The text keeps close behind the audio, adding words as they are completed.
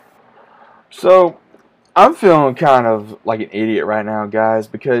So, I'm feeling kind of like an idiot right now, guys,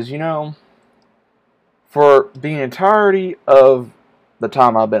 because, for the entirety of the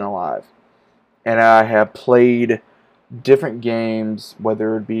time I've been alive, and I have played different games,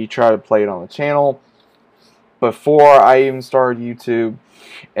 whether it be try to play it on the channel, before I even started YouTube,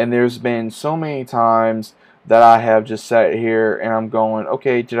 and there's been so many times that I have just sat here and I'm going,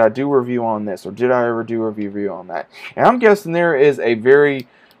 okay, did I do a review on this, or did I ever do a review on that? And I'm guessing there is a very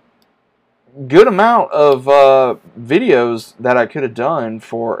good amount of videos that I could have done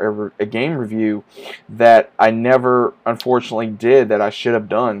for a game review that I never, unfortunately, did that I should have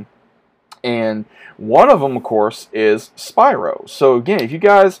done. And one of them, of course, is Spyro. So again, if you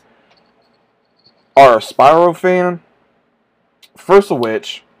guys are a Spyro fan, first of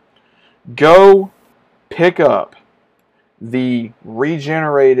which, go pick up the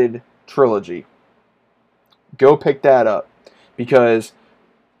Regenerated trilogy. Go pick that up, because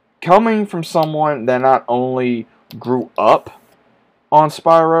coming from someone that not only grew up on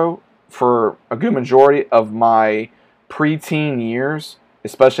Spyro for a good majority of my preteen years,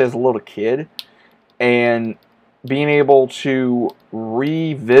 especially as a little kid, and being able to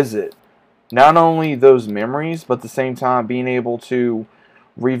revisit not only those memories, but at the same time being able to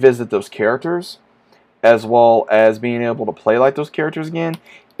revisit those characters, as well as being able to play like those characters again,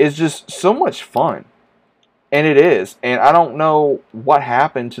 is just so much fun. And it is. And I don't know what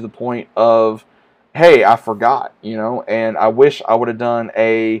happened to the point of, hey, I forgot, and I wish I would have done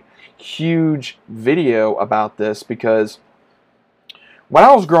a huge video about this, because when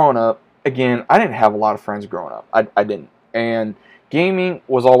I was growing up, again, I didn't have a lot of friends growing up. I didn't. And gaming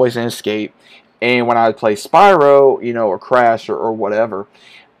was always an escape. And when I would play Spyro, or Crash or whatever,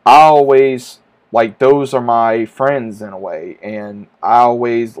 I always, like, those are my friends in a way, and I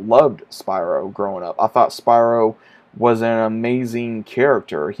always loved Spyro growing up. I thought Spyro was an amazing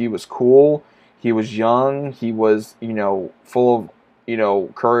character. He was cool, he was young, he was, full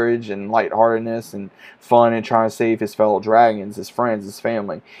of, courage and lightheartedness and fun, and trying to save his fellow dragons, his friends, his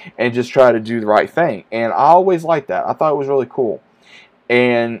family, and just try to do the right thing. And I always liked that. I thought it was really cool.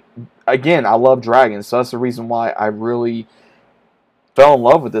 And again, I love dragons, so that's the reason why I really fell in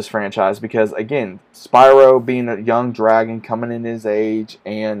love with this franchise, because again, Spyro being a young dragon coming in his age,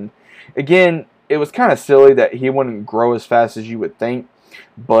 and again, it was kind of silly that he wouldn't grow as fast as you would think,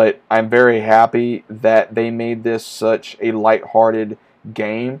 but I'm very happy that they made this such a lighthearted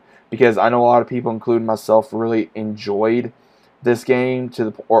game, because I know a lot of people, including myself, really enjoyed this game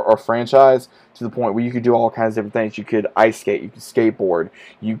or franchise to the point where you could do all kinds of different things. You could ice skate, you could skateboard,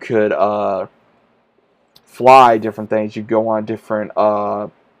 you could fly different things. You go on different,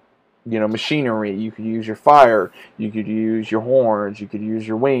 machinery. You could use your fire. You could use your horns. You could use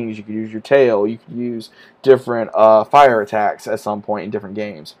your wings. You could use your tail. You could use different fire attacks at some point in different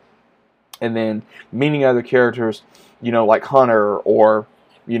games. And then meeting other characters, like Hunter or,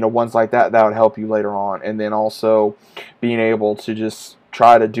 ones like that would help you later on. And then also being able to just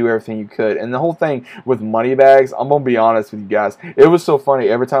try to do everything you could. And the whole thing with Moneybags, I'm going to be honest with you guys, it was so funny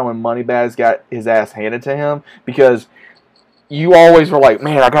every time when Moneybags got his ass handed to him, because you always were like,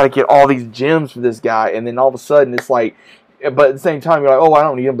 man, I got to get all these gems for this guy, and then all of a sudden it's like, but at the same time you're like, oh, I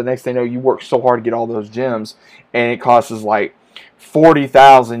don't need them, but next thing you know, you work so hard to get all those gems, and it costs us like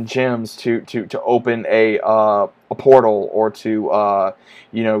 40,000 gems to open a portal, or to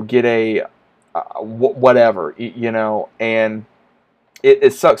get a whatever, and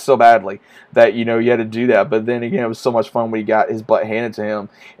it sucks so badly that, you had to do that. But then again, it was so much fun when he got his butt handed to him,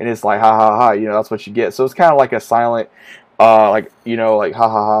 and it's like, ha ha ha, that's what you get. So it's kind of like a silent, like ha ha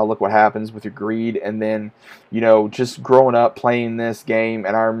ha, look what happens with your greed. And then, just growing up playing this game,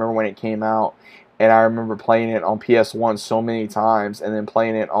 and I remember when it came out, and I remember playing it on PS1 so many times, and then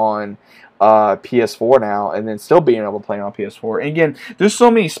playing it on PS4 now, and then still being able to play it on PS4. And again, there's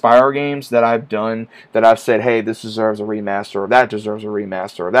so many Spyro games that I've done that I've said, hey, this deserves a remaster, or that deserves a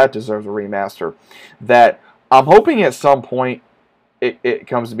remaster, or that deserves a remaster, that I'm hoping at some point it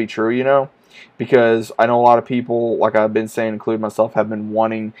comes to be true, because I know a lot of people, like I've been saying, including myself, have been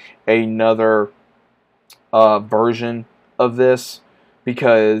wanting another version of this,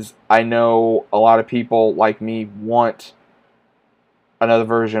 because I know a lot of people like me want another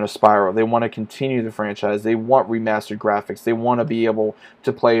version of Spyro. They want to continue the franchise. They want remastered graphics. They want to be able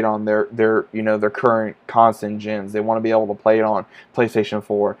to play it on their current constant gens. They want to be able to play it on PlayStation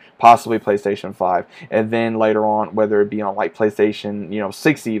 4, possibly PlayStation 5, and then later on, whether it be on like PlayStation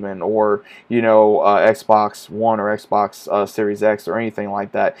 6 even, or Xbox One or Xbox Series X or anything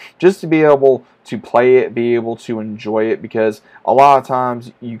like that, just to be able to play it, be able to enjoy it, because a lot of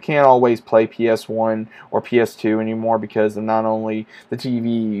times you can't always play PS1 or PS2 anymore because of not only the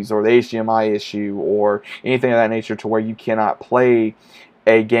TVs or the HDMI issue or anything of that nature, to where you cannot play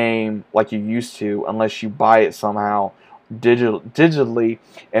a game like you used to unless you buy it somehow digitally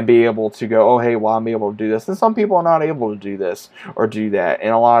and be able to go, oh hey, well I'm able to do this. And some people are not able to do this or do that,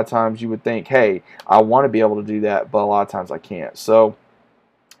 and a lot of times you would think, hey, I want to be able to do that, but a lot of times I can't. So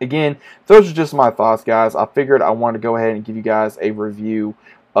again, those are just my thoughts, guys. I figured I wanted to go ahead and give you guys a review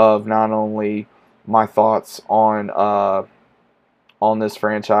of not only my thoughts on this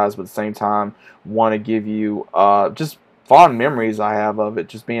franchise, but at the same time want to give you just fond memories I have of it,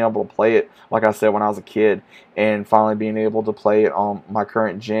 just being able to play it, like I said, when I was a kid, and finally being able to play it on my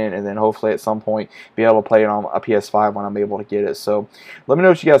current gen, and then hopefully at some point be able to play it on a PS5 when I'm able to get it. So let me know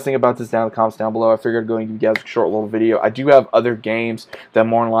what you guys think about this down in the comments down below. I figured I'd go and give you guys a short little video. I do have other games that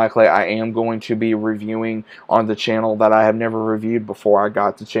more than likely I am going to be reviewing on the channel that I have never reviewed before I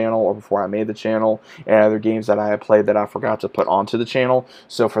got the channel or before I made the channel, and other games that I have played that I forgot to put onto the channel.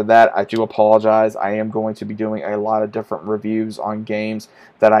 So for that, I do apologize. I am going to be doing a lot of different reviews on games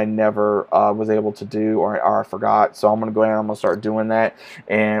that I never was able to do or I forgot. So I'm going to go ahead and I'm going to start doing that,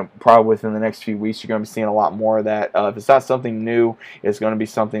 and probably within the next few weeks you're going to be seeing a lot more of that. If it's not something new, it's going to be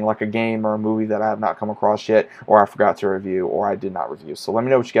something like a game or a movie that I have not come across yet, or I forgot to review, or I did not review. So let me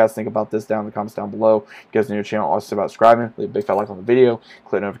know what you guys think about this down in the comments down below. If you guys are new to the channel, also about subscribing, leave a big fat like on the video,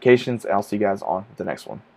 click notifications, and I'll see you guys on the next one.